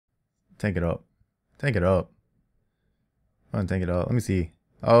Tank it up. Tank it up. I'm gonna tank it up. Let me see.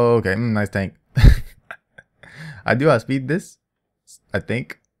 Oh, okay. Nice tank. I do outspeed this. I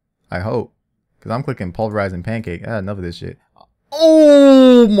think. I hope. Because I'm clicking pulverizing pancake. I had enough of this shit.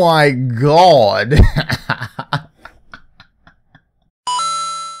 Oh my god.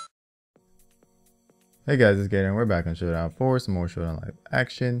 Hey guys, it's Gator and we're back on Showdown for some more Showdown live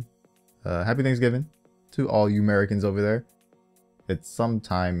action. Happy Thanksgiving to all you Americans over there. It's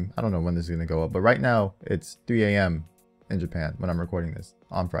sometime, I don't know when this is going to go up, but right now it's 3 a.m. in Japan when I'm recording this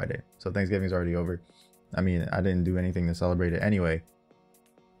on Friday. So Thanksgiving's already over. I mean, I didn't do anything to celebrate it anyway,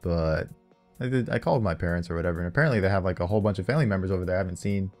 but I called my parents or whatever, and apparently they have like a whole bunch of family members over there I haven't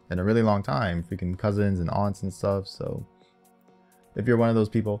seen in a really long time, freaking cousins and aunts and stuff. So if you're one of those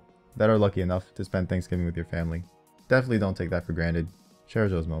people that are lucky enough to spend Thanksgiving with your family, definitely don't take that for granted.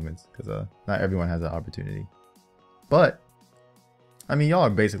 Cherish those moments, because not everyone has that opportunity. But I mean, y'all are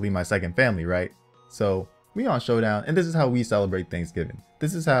basically my second family, right? So we on Showdown, and this is how we celebrate Thanksgiving.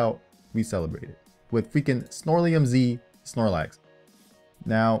 This is how we celebrate it, with freaking Snorlium Z Snorlax.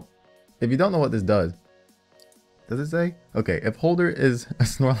 Now, if you don't know what this does it say? Okay, if holder is a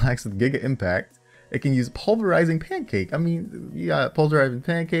Snorlax with Giga Impact, it can use Pulverizing Pancake. I mean, you got Pulverizing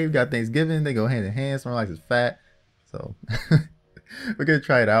Pancake, you got Thanksgiving, they go hand in hand. Snorlax is fat, so we're gonna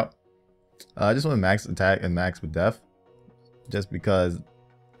try it out. I just want to max attack and max with def, just because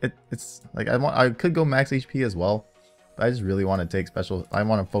it's like I could go max HP as well, but I just really want to take special. I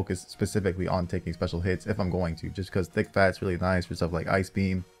want to focus specifically on taking special hits if I'm going to, just because thick fat's really nice for stuff like Ice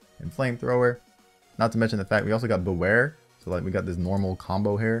Beam and Flamethrower. Not to mention the fact we also got Beware, so like we got this normal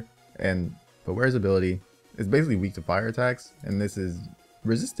combo here, and Beware's ability is basically weak to fire attacks, and this is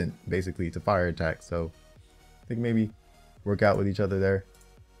resistant basically to fire attacks. So I think maybe work out with each other there.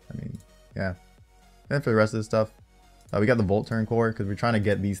 I mean, yeah. And for the rest of the stuff, we got the Volt Turn core because we're trying to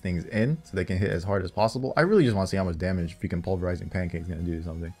get these things in so they can hit as hard as possible. I really just want to see how much damage freaking Pulverizing Pancake is going to do to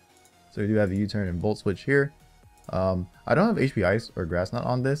something. So we do have the U-turn and Volt Switch here. I don't have HP Ice or Grass Knot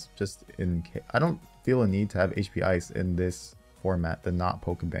on this, just in case. I don't feel a need to have HP Ice in this format, the not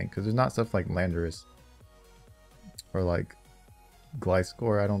Pokebank, because there's not stuff like Landorus or like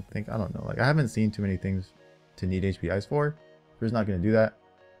Gliscor. I don't know. Like, I haven't seen too many things to need HP Ice for. We're just not going to do that.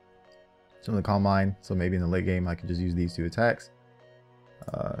 Some of the Calm Mind, so maybe in the late game I could just use these two attacks.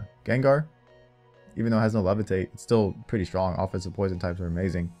 Gengar, even though it has no Levitate, it's still pretty strong. Offensive poison types are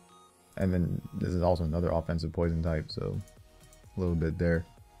amazing. And then this is also another offensive poison type, so a little bit there.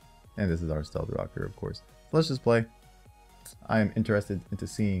 And this is our Stealth Rocker, of course. So let's just play. I am interested into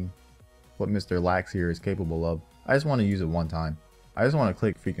seeing what Mr. Lax here is capable of. I just want to use it one time. I just want to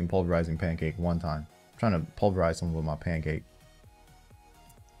click freaking Pulverizing Pancake one time. I'm trying to pulverize someone with my pancake.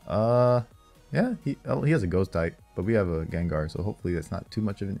 Yeah, he has a Ghost type, but we have a Gengar, so hopefully that's not too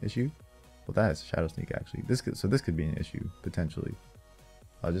much of an issue. Well, that has Shadow Sneak actually. This could be an issue potentially.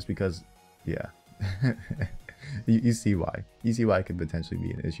 Just because, yeah, you see why. You see why it could potentially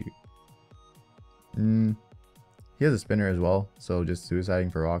be an issue. He has a Spinner as well, so just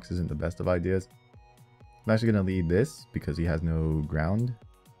suiciding for rocks isn't the best of ideas. I'm actually gonna lead this because he has no ground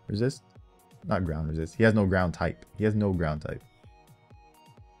resist. Not ground resist. He has no ground type. He has no ground type.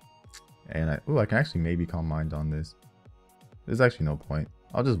 And I can actually maybe Calm Mind on this. There's actually no point.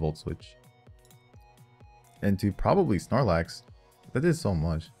 I'll just Volt Switch. And to probably Snorlax. That is so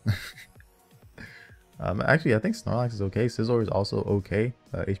much. Actually, I think Snorlax is okay. Scizor is also okay.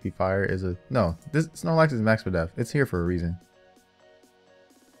 HP Fire is a... No, this Snorlax is max for def. It's here for a reason.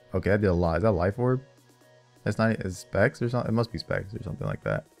 Okay, I did a lot. Is that Life Orb? That's not... Is Specs or something? It must be Specs or something like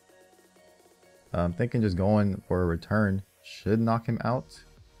that. I'm thinking just going for a return should knock him out.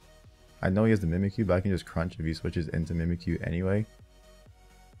 I know he has the Mimikyu, but I can just crunch if he switches into Mimikyu anyway.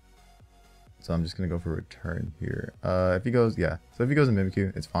 So I'm just going to go for return here. If he goes, yeah. So if he goes in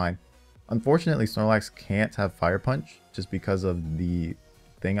Mimikyu, it's fine. Unfortunately, Snorlax can't have Fire Punch just because of the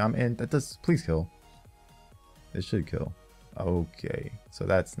thing I'm in. That does, please kill. It should kill. Okay, so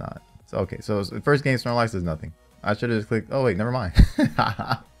that's not. So, okay, so the first game Snorlax does nothing. I should have just clicked, oh wait, never mind.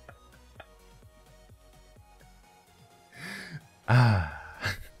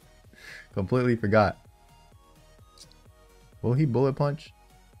 Completely forgot. Will he Bullet Punch?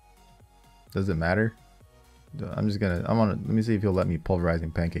 Does it matter? I'm just gonna, let me see if he'll let me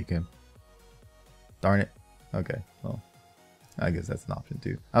Pulverizing Pancake him. Darn it. Okay, well, I guess that's an option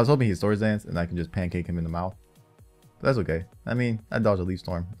too. I was hoping he'd Swords Dance and I can just pancake him in the mouth. But that's okay. I mean, I dodged a Leaf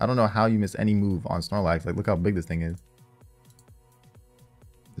Storm. I don't know how you miss any move on Snorlax. Like, look how big this thing is.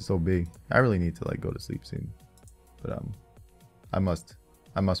 It's so big. I really need to like go to sleep soon. But I must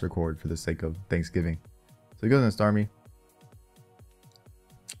record for the sake of Thanksgiving. So he goes into Starmie.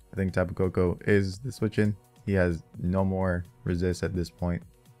 I think Tapu Koko is the switch in. He has no more resist at this point.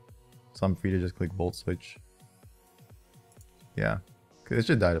 So I'm free to just click Volt Switch. Yeah. Cause it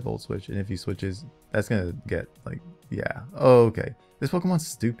should die to Volt Switch. And if he switches, that's gonna get like, yeah. Oh, okay. This Pokemon's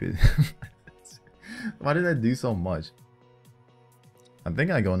stupid. Why did that do so much? I'm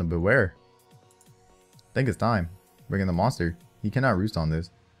thinking I go into Beware. I think it's time. Bring in the monster. He cannot roost on this.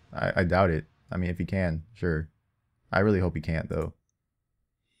 I doubt it. I mean, if he can, sure. I really hope he can't, though.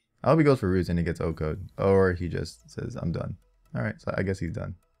 I hope he goes for roost and he gets O-code. Or he just says, I'm done. Alright, so I guess he's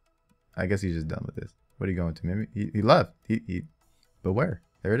done. I guess he's just done with this. What are you going to? Maybe he left. He Beware.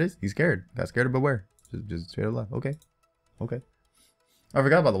 There it is. He's scared. Got scared of Beware. Just straight up left. Okay. Okay. I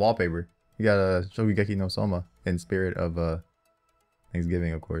forgot about the wallpaper. You got a Shogugeki no Soma in spirit of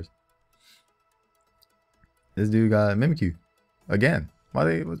Thanksgiving, of course. This dude got Mimikyu. Again. What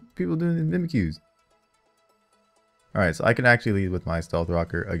people doing Mimikyus? Alright, so I can actually lead with my Stealth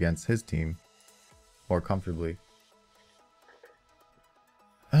Rocker against his team more comfortably.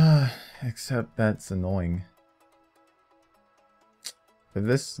 Except that's annoying. If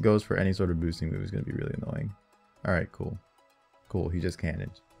this goes for any sort of boosting move, it's going to be really annoying. Alright, cool. Cool, he just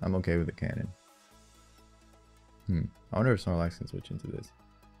cannoned. I'm okay with the cannon. I wonder if Snorlax can switch into this.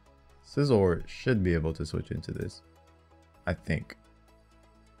 Scizor should be able to switch into this. I think.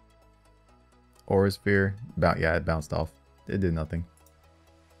 Aura Sphere. Yeah, it bounced off. It did nothing.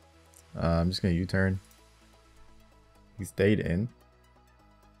 I'm just going to U-turn. He stayed in.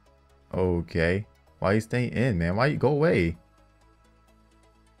 Okay. Why you stay in, man? Why you go away?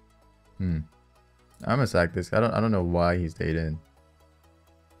 I'm gonna sack this. I don't know why he stayed in.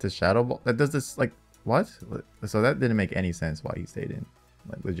 To Shadow Ball? That does this like what? So that didn't make any sense why he stayed in.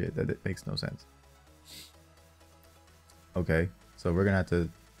 Like legit, that makes no sense. Okay, so we're gonna have to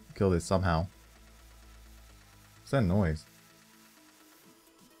kill this somehow. What's that noise?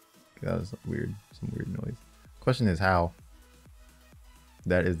 That was weird. Some weird noise. Question is how?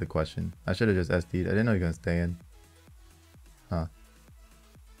 That is the question. I should have just SD'd. I didn't know he was gonna stay in. Huh.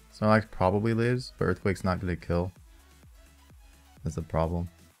 Snorlax probably lives, but Earthquake's not gonna kill. That's the problem.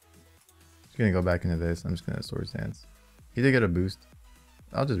 Just gonna go back into this. I'm just gonna Sword Stance. He did get a boost.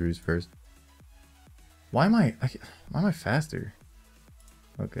 I'll just roost first. Why am I faster?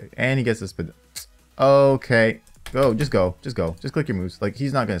 Okay, and he gets a spin. Okay, just go. Just click your moves. Like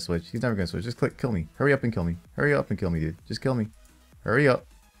he's not gonna switch. He's never gonna switch. Just click, kill me. Hurry up and kill me. Hurry up and kill me, dude. Just kill me. Hurry up.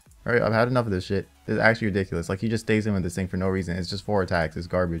 Hurry up. I've had enough of this shit. This is actually ridiculous. Like he just stays in with this thing for no reason. It's just 4 attacks. It's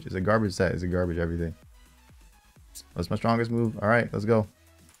garbage. It's a garbage set. It's a garbage everything. What's my strongest move? All right, let's go.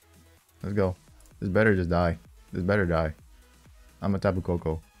 Let's go. This better just die. This better die. I'm a Tapu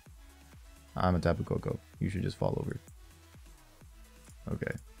Koko. I'm a Tapu Koko. You should just fall over.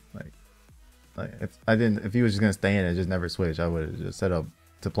 Okay. Like if he was just gonna stay in and just never switch, I would have just set up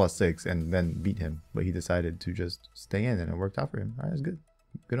to +6 and then beat him. But he decided to just stay in and it worked out for him. Alright, that's good.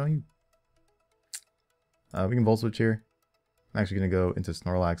 Good on you. We can Volt Switch here. I'm actually gonna go into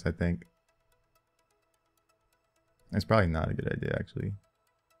Snorlax, I think. It's probably not a good idea, actually.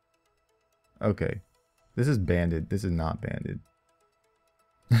 Okay. This is banded. This is not banded.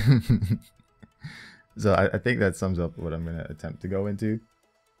 So I think that sums up what I'm gonna attempt to go into.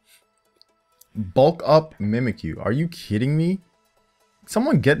 Bulk up Mimikyu. Are you kidding me?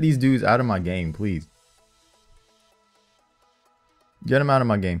 Someone get these dudes out of my game, please. Get them out of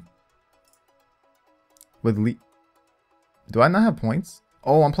my game. With do I not have points?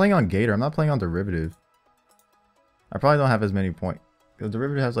 Oh, I'm playing on Gator. I'm not playing on Derivative. I probably don't have as many points. The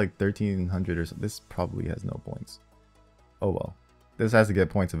Derivative has like 1300 or so. This probably has no points. Oh well. This has to get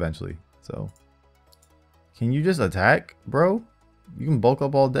points eventually. So. Can you just attack, bro? You can bulk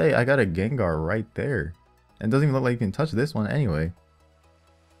up all day. I got a Gengar right there. And it doesn't even look like you can touch this one anyway.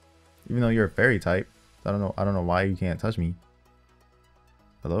 Even though you're a fairy type. I don't know why you can't touch me.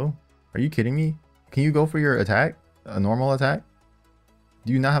 Hello? Are you kidding me? Can you go for your attack? A normal attack?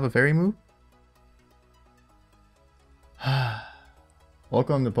 Do you not have a fairy move?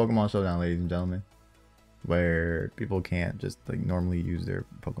 Welcome to Pokemon Showdown, ladies and gentlemen. Where people can't just like normally use their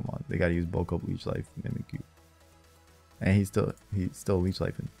Pokemon. They gotta use bulk up leech life Mimikyu. And he's still leech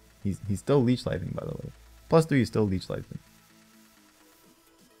lifing. He's still leech lifing, by the way. +3 is still leech lifing.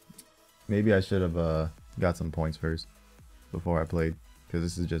 Maybe I should have got some points first before I played, because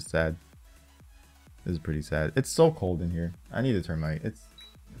this is just sad. This is pretty sad. It's so cold in here. I need to turn my it's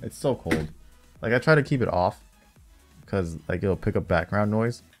so cold. Like I try to keep it off because like it'll pick up background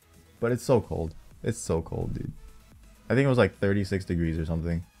noise, but it's so cold. It's so cold, dude. I think it was like 36 degrees or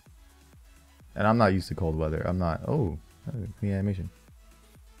something. And I'm not used to cold weather. I'm not. Oh, clean animation.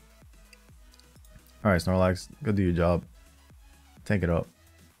 Alright, Snorlax, go do your job. Tank it up.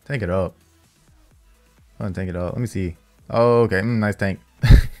 Tank it up. Go and tank it up. Let me see. Oh, okay. Nice tank.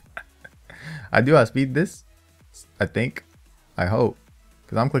 I do outspeed this. I think. I hope.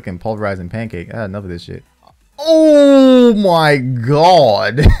 Because I'm clicking pulverizing pancake. I had enough of this shit. Oh my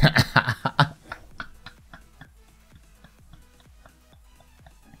god.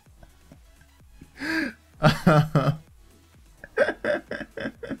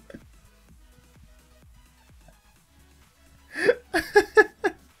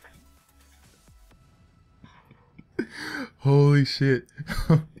 Holy shit.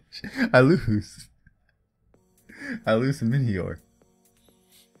 I lose. I lose to Minior.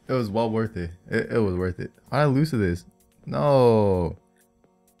 It was well worth it. It was worth it. Why did I lose to this? No.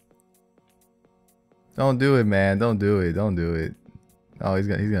 Don't do it, man. Don't do it. Don't do it. Oh, he's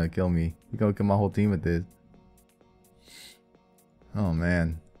gonna kill me. He's gonna kill my whole team with this. Oh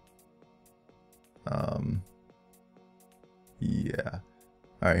man. Yeah.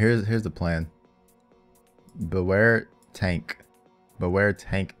 Alright, here's the plan. Beware tank. Beware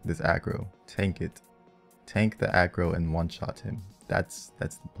tank this aggro. Tank it. Tank the aggro and one-shot him. That's the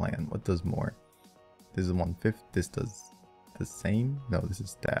plan. What does more? This is 1/5. This does the same. No, this is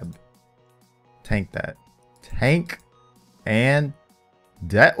stab. Tank that. Tank and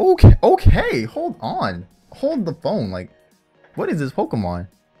that. Okay, okay. Hold on. Hold the phone. Like, what is this Pokemon?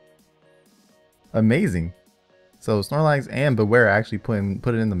 Amazing. So Snorlax and Beware actually put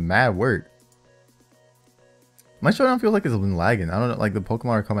in the mad work. My Showdown feels like it's been lagging. I don't know, like the Pokemon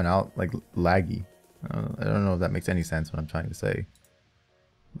are coming out like laggy. I don't know if that makes any sense what I'm trying to say.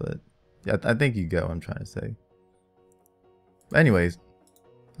 But yeah, I think you get what I'm trying to say. But anyways,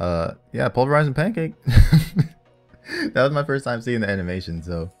 yeah, pulverizing pancake. That was my first time seeing the animation,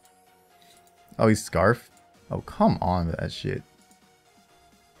 so. Oh, he's Scarf? Oh, come on with that shit.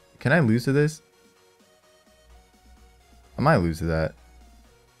 Can I lose to this? I might lose to that.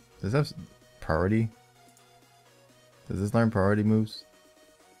 Does this have priority? Does this learn priority moves?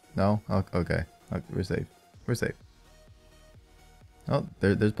 No? Oh, okay. We're safe. We're safe. Oh,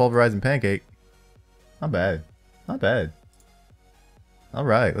 there's pulverizing pancake. Not bad. Not bad.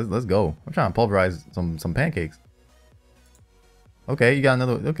 Alright, let's go. I'm trying to pulverize some pancakes. Okay, you got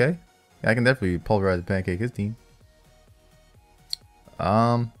another. Okay. Yeah, I can definitely pulverize a pancake his team.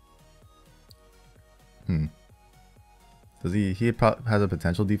 Does he has a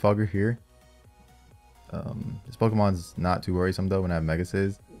potential defogger here? This Pokemon's not too worrisome though when I have Mega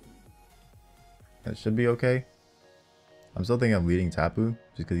Sizz. That should be okay. I'm still thinking of leading Tapu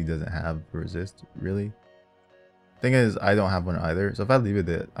just because he doesn't have resist really. Thing is, I don't have one either, so if I leave it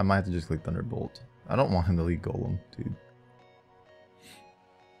there, I might have to just click Thunderbolt. I don't want him to lead Golem, dude.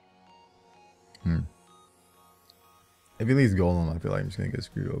 If he leads Golem, I feel like I'm just gonna get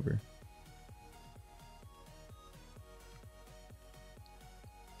screwed over.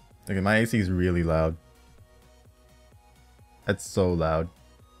 Okay, my AC is really loud. That's so loud.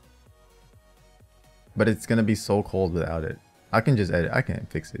 But it's gonna be so cold without it. I can just edit. I can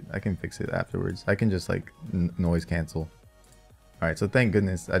fix it. I can fix it afterwards. I can just like noise cancel. Alright, so thank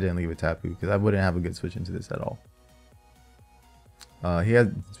goodness I didn't leave a Tapu because I wouldn't have a good switch into this at all. He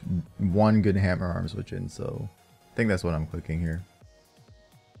had one good hammer arm switch in, so I think that's what I'm clicking here.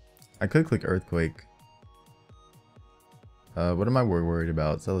 I could click Earthquake. What am I worried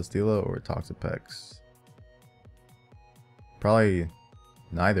about? Celesteela or Toxapex? Probably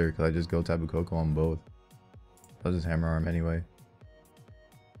neither, because I just go Tapu Koko on both. I'll just hammer arm anyway.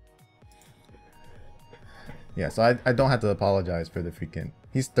 Yeah, so I don't have to apologize for the freaking...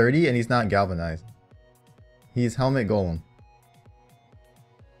 He's 30 and he's not galvanized. He's Helmet Golem.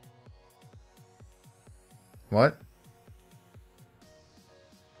 What?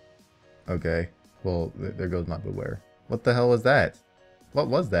 Okay. Well, there goes my Beware. What the hell was that? What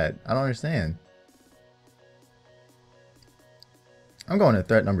was that? I don't understand. I'm going to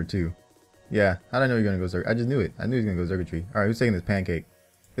threat number 2. Yeah, how did I know you're going to go Zerg? I just knew it. I knew he was going to go Zergatry. Alright, who's taking this pancake?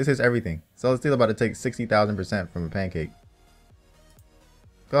 This is everything. Celesteela about to take 60,000% from a pancake.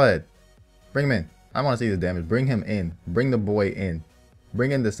 Go ahead. Bring him in. I want to see the damage. Bring him in. Bring the boy in.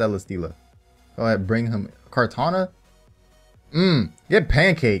 Bring in the Celesteela. Go ahead, bring him. Kartana? Get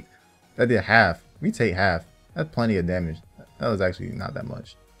pancake. That did half. We take half. That's plenty of damage. That was actually not that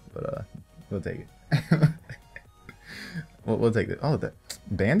much. But we'll take it. we'll take it. Oh, that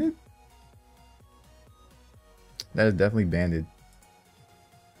banded? That is definitely banded.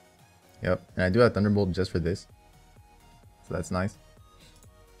 Yep, and I do have Thunderbolt just for this. So that's nice.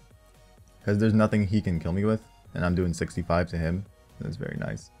 Because there's nothing he can kill me with. And I'm doing 65 to him. That's very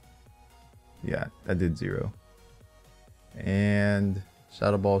nice. Yeah, that did 0. And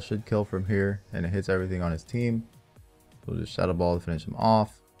Shadow Ball should kill from here. And it hits everything on his team. So we'll just Shadow Ball to finish him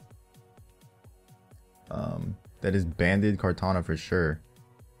off. That is banded Kartana for sure.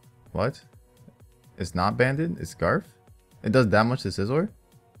 What? It's not banded? It's Scarf? It does that much to Scizor?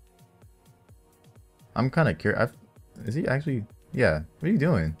 I'm kind of curious. Is he actually... Yeah. What are you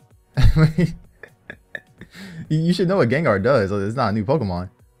doing? You should know what Gengar does. It's not a new Pokemon.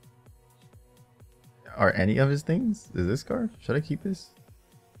 Are any of his things? Is this Scarf? Should I keep this?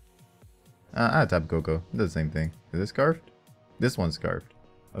 I tap Coco. It does the same thing. Is this Scarfed? This one's Scarfed.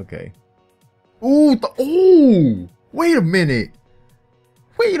 Okay. Ooh! Ooh! Wait a minute!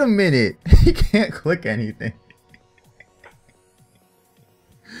 Wait a minute! He can't click anything.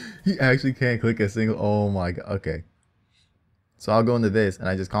 He actually can't click a single... Oh my god. Okay. So I'll go into this and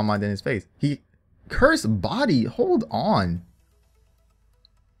I just Calm Mind in his face. He... Cursed Body! Hold on!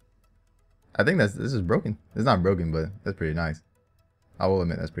 I think this is broken. It's not broken, but that's pretty nice. I will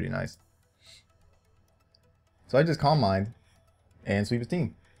admit that's pretty nice. So I just Calm Mind and sweep his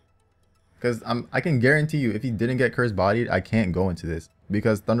team. Because I can guarantee you, if he didn't get Cursed Bodied, I can't go into this.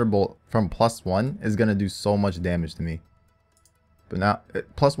 Because Thunderbolt from +1 is going to do so much damage to me. But now,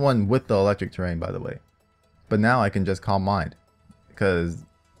 +1 with the electric terrain, by the way. But now I can just Calm Mind. Because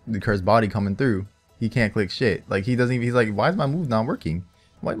the Cursed Body coming through, he can't click shit. Like, he doesn't even, he's like, why is my move not working?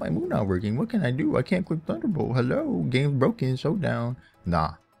 Why is my move not working? What can I do? I can't click Thunderbolt. Hello, game's broken, Showdown.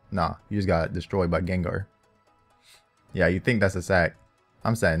 Nah, you just got destroyed by Gengar. Yeah, you think that's a sack.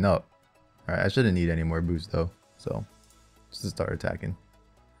 I'm setting up. Alright, I shouldn't need any more boost though. So, just to start attacking.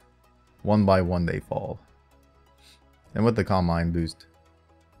 One by one they fall. And with the Calm Mind boost,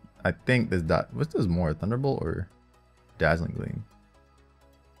 I think this what does more, Thunderbolt or Dazzling Gleam?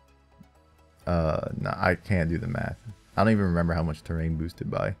 Nah, I can't do the math. I don't even remember how much terrain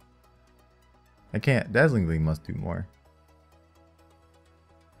boosted by. I can't. Dazzling Gleam must do more.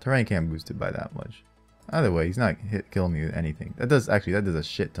 Terrain can't boost it by that much. Either way, he's not killing me with anything. That does a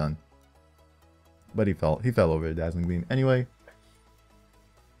shit ton. But he fell over the Dazzling Gleam anyway.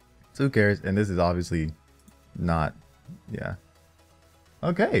 So who cares? And this is obviously not, yeah.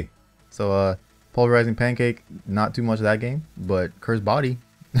 Okay. So Pulverizing Pancake, not too much of that game, but Cursed Body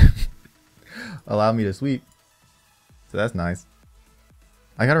allowed me to sweep. So that's nice.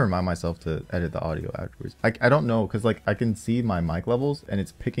 I gotta remind myself to edit the audio afterwards. I don't know, because like I can see my mic levels and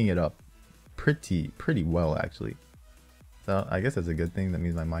it's picking it up pretty well actually. So I guess that's a good thing. That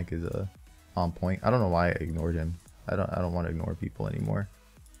means my mic is on point. I don't know why I ignored him. I don't want to ignore people anymore.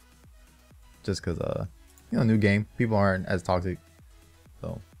 Just because you know, new game, people aren't as toxic.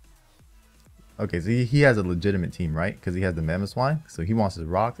 So okay, so he has a legitimate team, right? Because he has the Mamoswine, so he wants his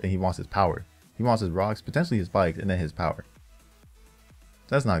rocks and he wants his power. He wants his rocks, potentially his spikes, and then his power.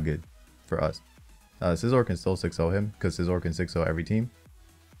 That's not good for us. Scizor can still 6-0 him, because Scizor can 6-0 every team.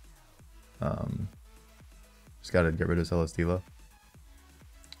 Just gotta get rid of Celesteela.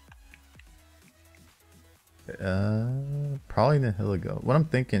 Probably Nihilego. What I'm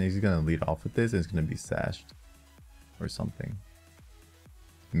thinking is he's gonna lead off with this and it's gonna be Sashed. Or something.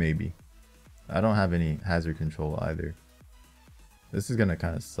 Maybe. I don't have any hazard control either. This is gonna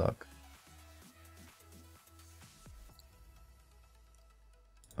kind of suck.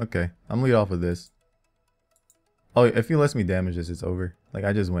 Okay, I'm lead off with this. Oh, if he lets me damage this, it's over. Like,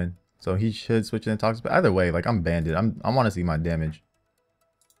 I just win. So he should switch into Toxic. But either way, like, I'm banded. I want to see my damage.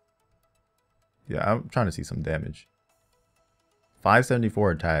 Yeah, I'm trying to see some damage.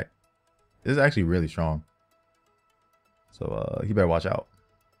 574 attack. This is actually really strong. So he better watch out.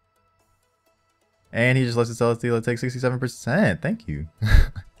 And he just lets the Celesteela take 67%. Thank you.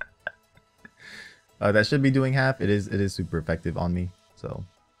 That should be doing half. It is super effective on me. So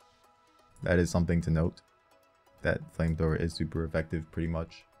that is something to note. That Flamethrower is super effective pretty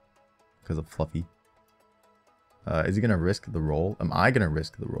much. Because of Fluffy. Is he going to risk the roll? Am I going to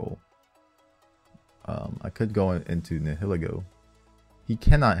risk the roll? I could go into Nihilego. He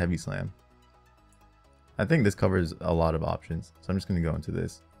cannot Heavy Slam. I think this covers a lot of options. So I'm just going to go into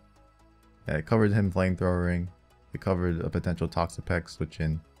this. Yeah, it covered him Flamethrowering. It covered a potential Toxapex switch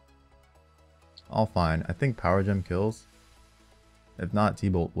in. All fine. I think Power Gem kills. If not,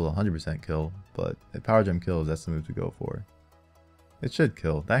 T-Bolt will 100% kill. But if Power Gem kills, that's the move to go for. It should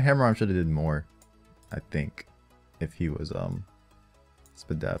kill. That Hammer Arm should have did more. I think. If he was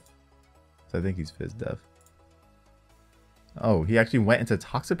Spadef. So I think he's Fizz Def. Oh, he actually went into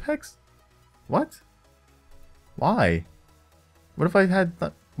Toxapex? What? Why? What if I had...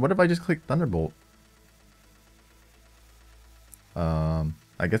 What if I just clicked Thunderbolt?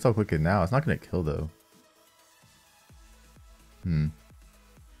 I guess I'll click it now. It's not going to kill though. Or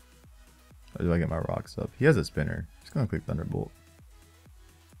do I get my rocks up? He has a spinner. Just going to click Thunderbolt.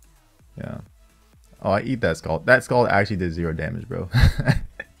 Yeah. Oh, I eat that Scald. That Scald actually did 0 damage, bro.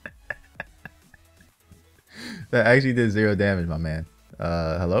 That actually did 0 damage, my man.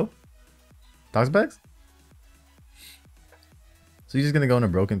 Hello? Toxapex? So he's just gonna go into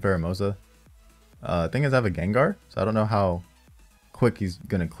Broken Pheromosa. Thing is I have a Gengar, so I don't know how quick he's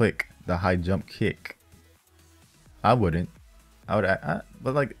gonna click the high jump kick. I wouldn't. But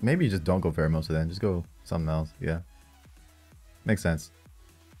like, maybe you just don't go Pheromosa then. Just go something else. Yeah. Makes sense.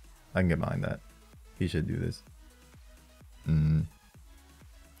 I can get behind that. He should do this.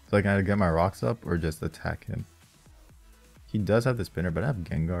 So I can either get my rocks up or just attack him. He does have the spinner, but I have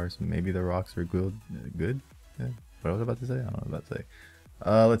Gengar, so maybe the rocks are good. Yeah. What was I about to say? I don't know what I was about to say.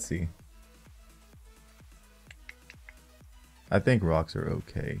 Let's see. I think rocks are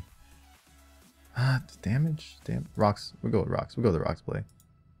okay. Damage? Damn. Rocks. We'll go with rocks. We'll go with the rocks play.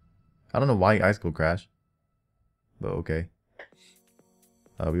 I don't know why he Icicle Crash. But okay.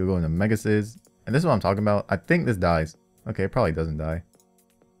 We'll go into Mega Sizz. And this is what I'm talking about. I think this dies. Okay, it probably doesn't die.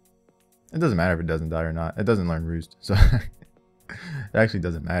 It doesn't matter if it doesn't die or not. It doesn't learn Roost. So it actually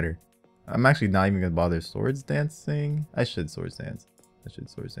doesn't matter. I'm actually not even going to bother Swords Dancing. I should Swords Dance.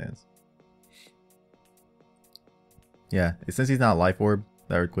 Yeah, since he's not Life Orb,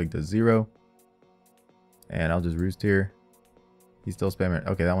 that Earthquake does 0. And I'll just Roost here. He's still spamming.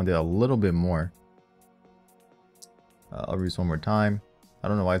 Okay, that one did a little bit more. I'll Roost one more time. I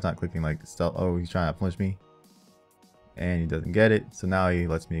don't know why it's not clicking like stealth. Oh, he's trying to flinch me. And he doesn't get it. So now he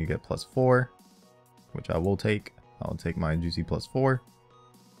lets me get +4. Which I will take. I'll take my juicy +4.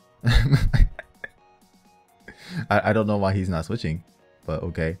 I don't know why he's not switching. But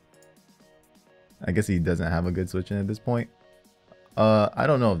okay. I guess he doesn't have a good switch in at this point. I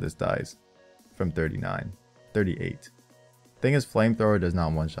don't know if this dies. From 39. 38. Thing is, Flamethrower does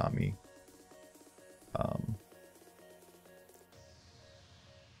not one-shot me.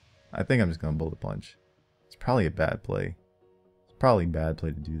 I think I'm just gonna Bullet Punch. It's probably a bad play. It's probably a bad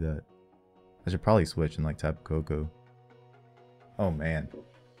play to do that. I should probably switch and like Tapu Koko. Oh man.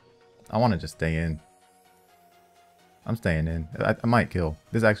 I want to just stay in. I'm staying in. I might kill.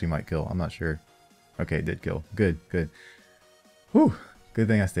 This actually might kill. I'm not sure. Okay, it did kill. Good, good. Whew. Good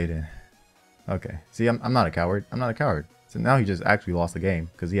thing I stayed in. Okay. See, I'm not a coward. I'm not a coward. So now he just actually lost the game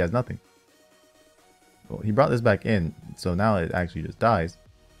because he has nothing. Well, he brought this back in, so now it actually just dies.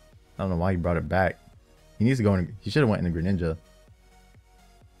 I don't know why he brought it back. He needs to go in. He should have went in the Greninja.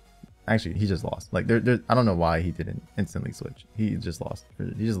 Actually, he just lost. Like, I don't know why he didn't instantly switch. He just lost.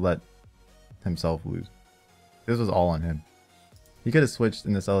 He just let himself lose. This was all on him. He could have switched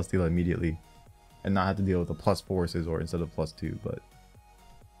in the Celesteela immediately and not have to deal with a +4 Scizor instead of +2, but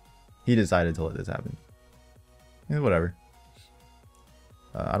he decided to let this happen. Whatever.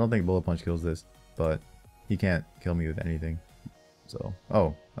 I don't think Bullet Punch kills this, but he can't kill me with anything. So,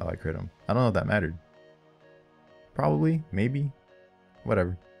 oh, I crit him. I don't know if that mattered. Probably, maybe,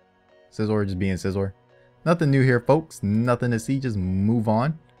 whatever. Scizor just being Scizor. Nothing new here, folks. Nothing to see. Just move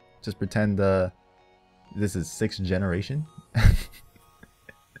on. Just pretend this is 6th generation.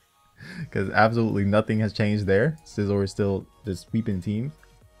 Because absolutely nothing has changed there. Scizor is still just sweeping teams.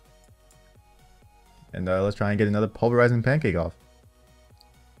 And let's try and get another Pulverizing Pancake off.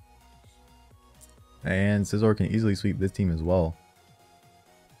 And Scizor can easily sweep this team as well.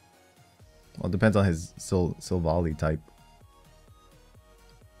 Well, it depends on his Silvally type.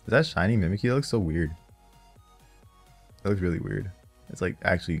 Is that shiny Mimikyu? It looks so weird. It looks really weird. It's like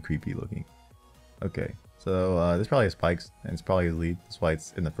actually creepy looking. Okay, so this probably has spikes, and it's probably his lead. That's why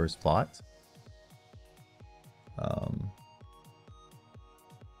it's in the first spot.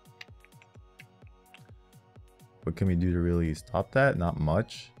 What can we do to really stop that? Not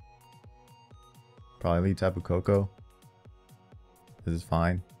much. Probably lead Tapu Koko. This is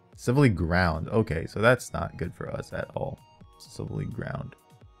fine. Civilly Ground. Okay, so that's not good for us at all. Civilly Ground.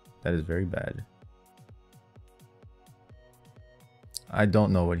 That is very bad. I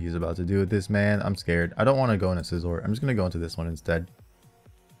don't know what he's about to do with this, man. I'm scared. I don't want to go into Scizor. I'm just going to go into this one instead.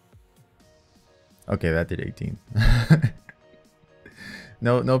 Okay, that did 18.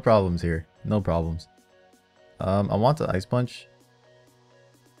 No problems here. No problems. I want to Ice Punch.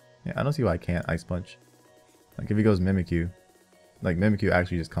 Yeah, I don't see why I can't Ice Punch. Like if he goes Mimikyu. Like Mimikyu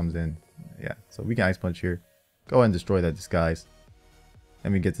actually just comes in. Yeah, so we can Ice Punch here. Go ahead and destroy that disguise.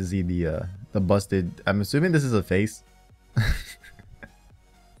 And we get to see the busted. I'm assuming this is a face.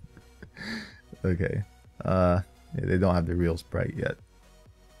 Okay. Yeah, they don't have the real sprite yet.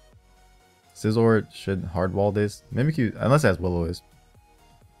 Scizor should hardwall this. Mimikyu, unless it has Will-O-Wisp.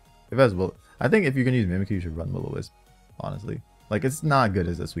 If it has I think if you're gonna use Mimikyu, you should run Will-O-Wisp. Honestly, like it's not good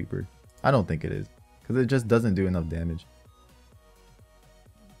as a sweeper. I don't think it is because it just doesn't do enough damage.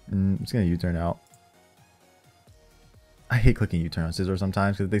 I'm just gonna U-turn out. I hate clicking U-turn on Scizor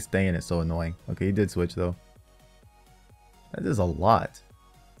sometimes because they stay in it so annoying. Okay, he did switch though. That is a lot.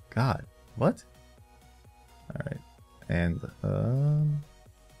 God, what? Alright. And,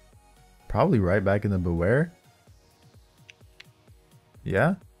 probably right back in the Beware.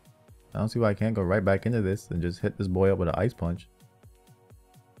 Yeah? I don't see why I can't go right back into this and just hit this boy up with an Ice Punch.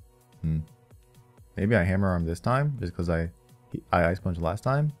 Maybe I Hammer Arm this time, just because I Ice Punch last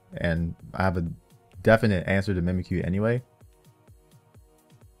time, and I have a definite answer to Mimikyu anyway.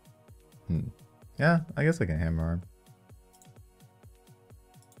 Yeah, I guess I can Hammer Arm.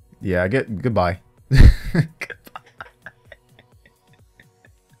 Yeah, goodbye.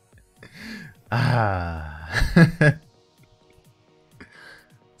 Ah.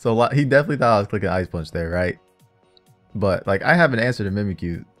 So he definitely thought I was clicking Ice Punch there, right? But like, I have an answer to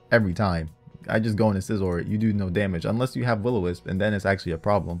Mimikyu every time. I just go into Scizor, you do no damage unless you have Will-O-Wisp, and then it's actually a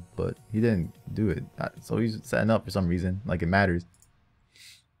problem. But he didn't do it, so he's setting up for some reason. Like, it matters.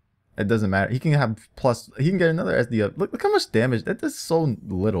 It doesn't matter. He can have plus. He can get another SD up. Look how much damage. That does so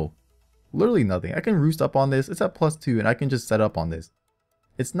little. Literally nothing. I can roost up on this. It's at +2, and I can just set up on this.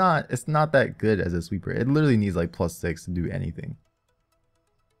 It's not that good as a sweeper. It literally needs like +6 to do anything.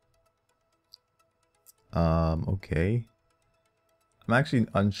 Okay. I'm actually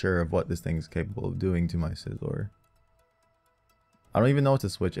unsure of what this thing is capable of doing to my Scizor. I don't even know what to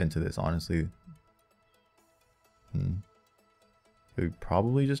switch into this, honestly. Could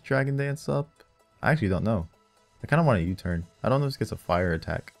probably just Dragon Dance up. I actually don't know. I kind of want a U-turn. I don't know if this gets a fire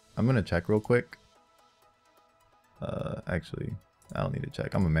attack. I'm gonna check real quick. Actually, I don't need to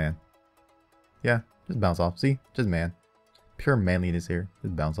check. I'm a man. Yeah, just bounce off. See? Just man. Pure manliness here.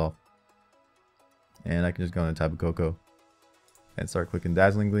 Just bounce off. And I can just go into Tapu Koko and start clicking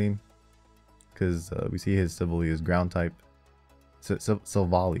Dazzling Gleam, because we see his Silvally is ground type.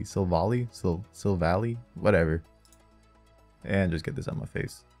 Silvally, whatever. And just get this on my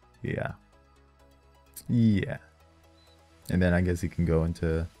face. Yeah. And then I guess he can go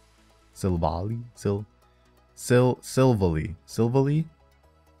into Silvally. Silvally.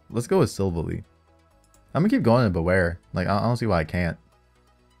 Let's go with Silvally. I'm gonna keep going to Beware. Like, I don't see why I can't.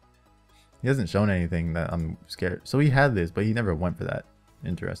 He hasn't shown anything that I'm scared. So he had this, but he never went for that.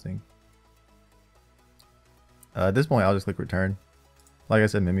 Interesting. At this point, I'll just click return. Like I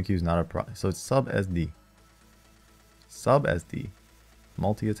said, Mimikyu is not a pro. So it's sub SD. Sub SD.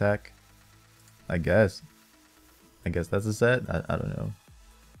 Multi-attack. I guess that's a set. I don't know.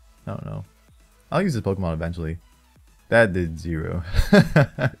 I don't know. I'll use this Pokemon eventually. That did 0.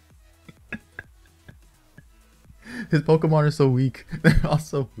 His Pokemon are so weak. They're all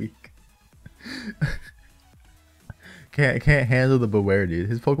so weak. can't handle the Beware, dude.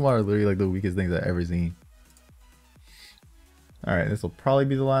 His Pokemon are literally like the weakest things I've ever seen. Alright, this will probably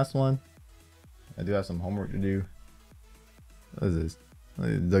be the last one. I do have some homework to do. What is this?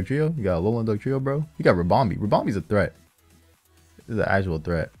 Dugtrio? You got a Alolan Dugtrio, bro? You got Ribombee. Ribombee's a threat. This is an actual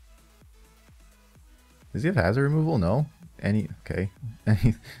threat. Does he have hazard removal? No. Okay.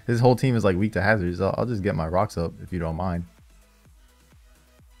 His whole team is like weak to hazards. So I'll just get my rocks up if you don't mind.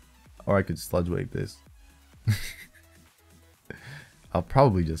 Or I could Sludge Wave this. I'll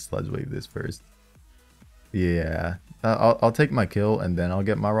probably just Sludge Wave this first. Yeah. I'll take my kill and then I'll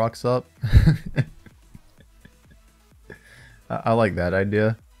get my rocks up. I like that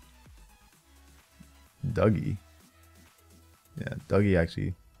idea. Dougie. Yeah, Dougie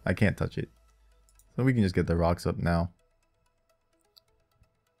actually. I can't touch it. So we can just get the rocks up now.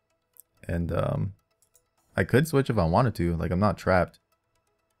 And I could switch if I wanted to. Like, I'm not trapped.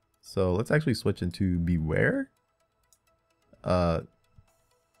 So let's actually switch into Beware. Or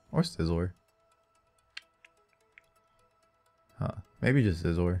Scizor. Maybe just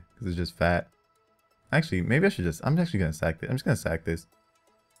Scizor, because it's just fat. Actually, maybe I should just, I'm actually gonna sack this. I'm just gonna sack this.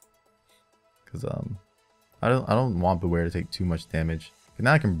 Because I don't want Beware to take too much damage. Cause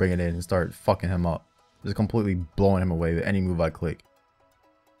now I can bring it in and start fucking him up. Just completely blowing him away with any move I click.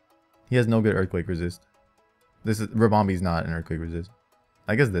 He has no good Earthquake resist. Ribombee's not an Earthquake resist.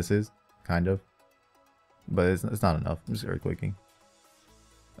 I guess this is, kind of. But it's not enough. I'm just Earthquaking.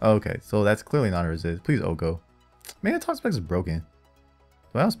 Okay, so that's clearly not a resist. Please Oko. Man, the Toxapex is broken.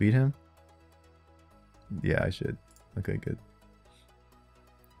 Do I outspeed him? Yeah, I should. Okay, good.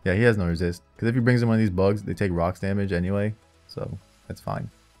 Yeah, he has no resist. Because if he brings in one of these bugs, they take rocks damage anyway. So, that's fine.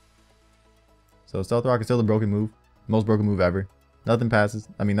 So, Stealth Rock is still the broken move. Most broken move ever. Nothing passes.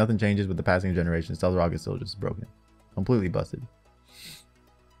 I mean, nothing changes with the passing generation. Stealth Rock is still just broken. Completely busted.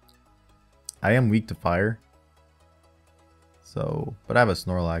 I am weak to fire. So, but I have a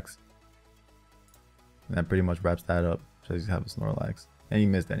Snorlax. And that pretty much wraps that up. So I just have a Snorlax. And he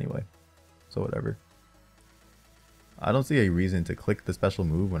missed anyway. So whatever. I don't see a reason to click the special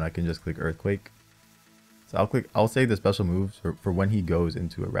move when I can just click Earthquake. So I'll save the special moves for when he goes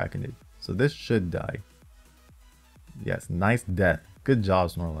into Arachnid. So this should die. Yes, nice death. Good job,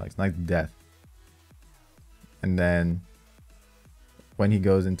 Snorlax. Nice death. And then when he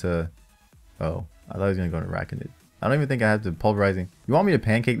goes into... Oh, I thought he was going to go into Arachnid. I don't even think I have to pulverizing. You want me to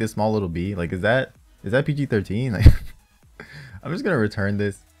pancake this small little bee? Like, is that PG-13? Like, I'm just going to return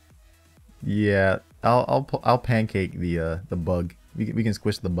this. Yeah, I'll pancake the bug. We can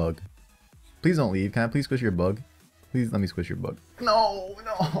squish the bug. Please don't leave. Can I please squish your bug? Please let me squish your bug. No,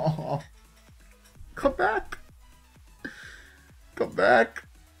 no. Come back. Come back.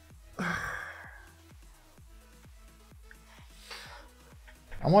 I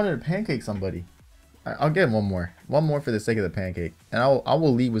wanted to pancake somebody. I'll get one more. One more for the sake of the pancake. And I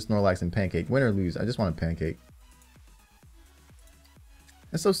will lead with Snorlax and pancake. Win or lose. I just want a pancake.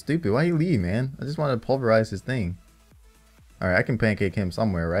 That's so stupid. Why you leave, man? I just want to pulverize his thing. Alright, I can pancake him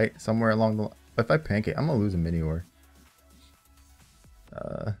somewhere, right? Somewhere along the line. If I pancake, I'm going to lose a Minior.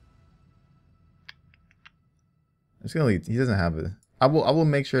 I'm just going to leave. He doesn't have it. I will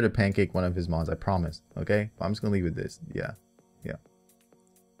make sure to pancake one of his mons. I promise. Okay? But I'm just going to leave with this. Yeah. Yeah.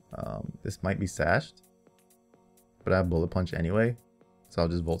 This might be sashed. But I have bullet punch anyway. So I'll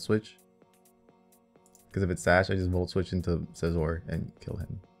just volt switch. Because if it's sash, I just volt switch into Scizor and kill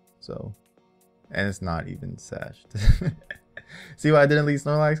him. So, and it's not even sashed. See why I didn't leave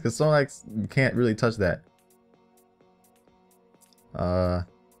Snorlax? Because Snorlax can't really touch that.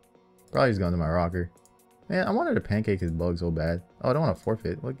 Probably just going to my rocker. Man, I wanted to pancake his bug so bad. Oh, I don't want to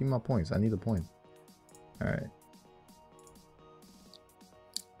forfeit. Look, give me my points. I need the points. Alright.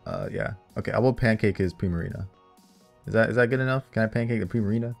 Yeah. Okay, I will pancake his Primarina. Is that good enough? Can I pancake the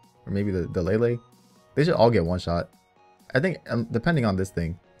Primarina? Or maybe the Lele? They should all get one shot. I think, depending on this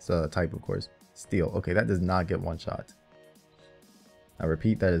thing. It's a type, of course. Steel. Okay, that does not get one shot. I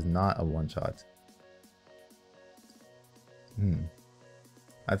repeat, that is not a one shot.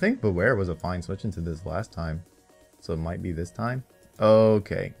 I think Beware was a fine switch into this last time. So it might be this time.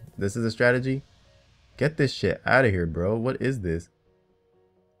 Okay, this is a strategy. Get this shit out of here, bro. What is this?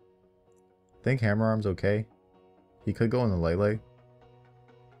 I think Hammer Arm's okay. He could go in the Lele.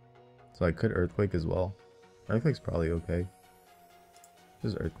 So I could Earthquake as well. Earthquake's probably okay.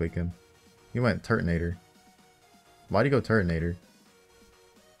 Just Earthquake him. He went Turtonator. Why'd he go Turtonator?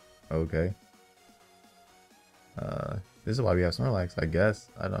 Okay. This is why we have Snorlax, I guess.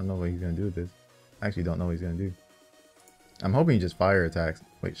 I don't know what he's gonna do with this. I actually don't know what he's gonna do. I'm hoping he just fire attacks.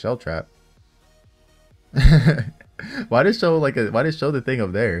 Wait, Shell Trap. Why did show the thing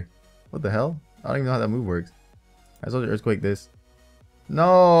up there? What the hell? I don't even know how that move works. I supposed to Earthquake this.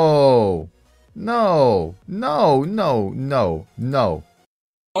 No! No! No! No! No! No!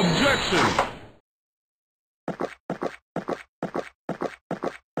 Objection!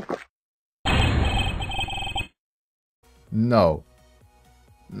 No.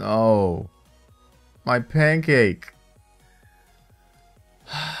 No. My pancake.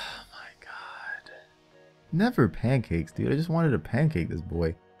 Oh my god. Never pancakes, dude. I just wanted to pancake this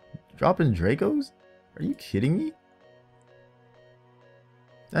boy. Dropping Dracos? Are you kidding me?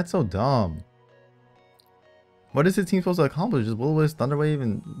 That's so dumb. What is his team supposed to accomplish? Just Will-O-Wisp, Thunder Wave,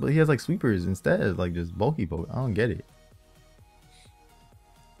 and but he has like sweepers instead, like just bulky poke. I don't get it.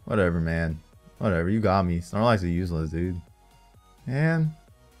 Whatever, man. Whatever, you got me. Snorlax is useless, dude. Man.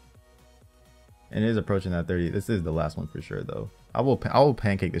 And it is approaching that 30. This is the last one for sure, though. I will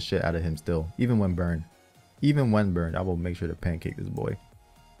pancake the shit out of him still, even when burned. Even when burned, I will make sure to pancake this boy.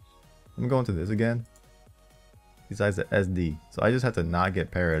 I'm going to this again. Besides the SD, so I just have to not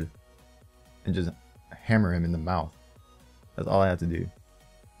get parried and just hammer him in the mouth. That's all I have to do.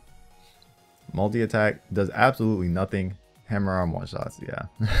 Multi-attack does absolutely nothing. Hammer Arm one shots, yeah.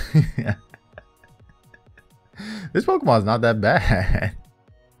 Yeah. This Pokemon's not that bad.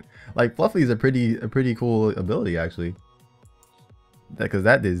 Like Fluffy is a pretty cool ability actually. Because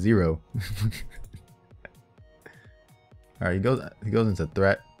that did 0. Alright, he goes into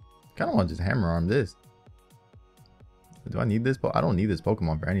threat. Kinda wanna just Hammer Arm this. Do I need this? I don't need this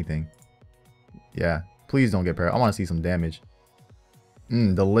Pokemon for anything. Yeah, please don't get parried. I want to see some damage.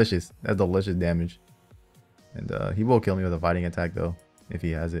 Delicious. That's delicious damage. And he will kill me with a fighting attack though, if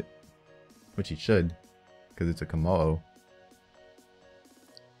he has it. Which he should, because it's a Komodo.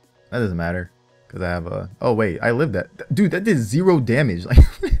 That doesn't matter, because I have a... Oh wait, I lived that. Dude, that did 0 damage. Like...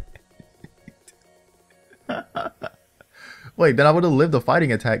 Wait, then I would have lived a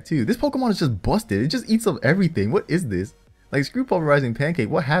fighting attack too. This Pokemon is just busted. It just eats up everything. What is this? Like, screw Pulverizing Pancake.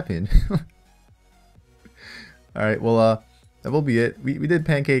 What happened? Alright, well, that will be it. We did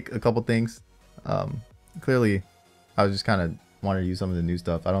pancake a couple things. Clearly, I was just kind of wanted to use some of the new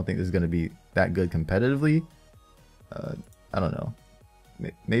stuff. I don't think this is going to be that good competitively. I don't know.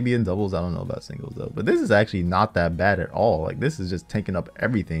 Maybe in doubles, I don't know about singles though. But this is actually not that bad at all. Like, this is just taking up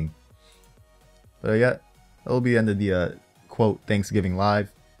everything. But yeah, that'll be the end of the quote Thanksgiving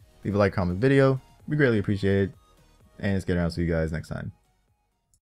live. Leave a like, comment, video. We greatly appreciate it. And it's getting out. See you guys next time.